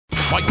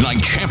Fight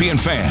Night champion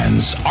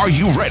fans, are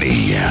you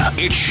ready?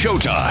 It's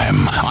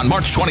showtime. On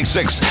March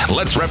 26th,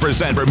 let's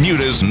represent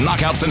Bermuda's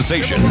knockout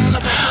sensation,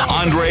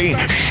 Andre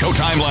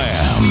Showtime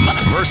Lambe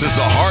versus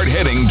the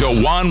hard-hitting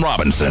Dajuan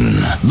Robinson.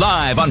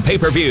 Live on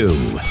pay-per-view.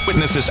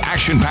 Witness this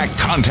action-packed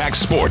contact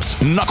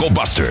sports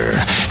knuckle-buster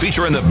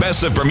featuring the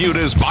best of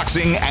Bermuda's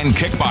boxing and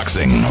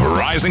kickboxing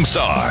rising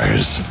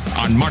stars.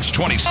 On March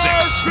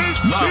 26th,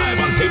 live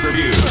on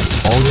pay-per-view.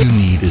 All you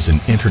need is an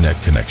internet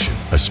connection,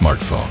 a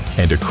smartphone,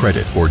 and a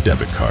credit or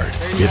debit card.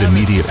 Get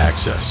immediate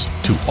access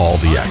to all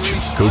the action.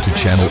 Go to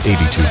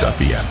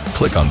channel82.bm.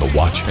 Click on the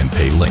Watch and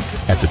Pay link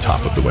at the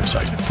top of the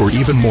website. For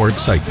even more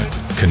excitement,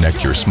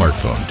 connect your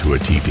smartphone to a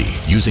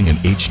TV using an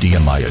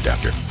HDMI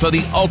adapter. For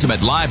the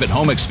ultimate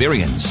live-at-home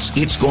experience,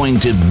 it's going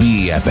to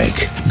be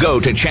epic. Go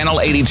to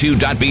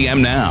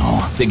channel82.bm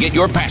now to get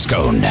your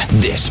passcode.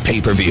 This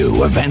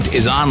pay-per-view event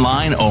is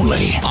online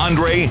only.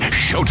 Andre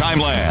Showtime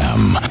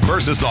Lambe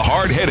versus the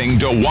hard-hitting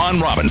Dajuan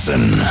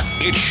Robinson.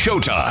 It's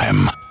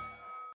showtime.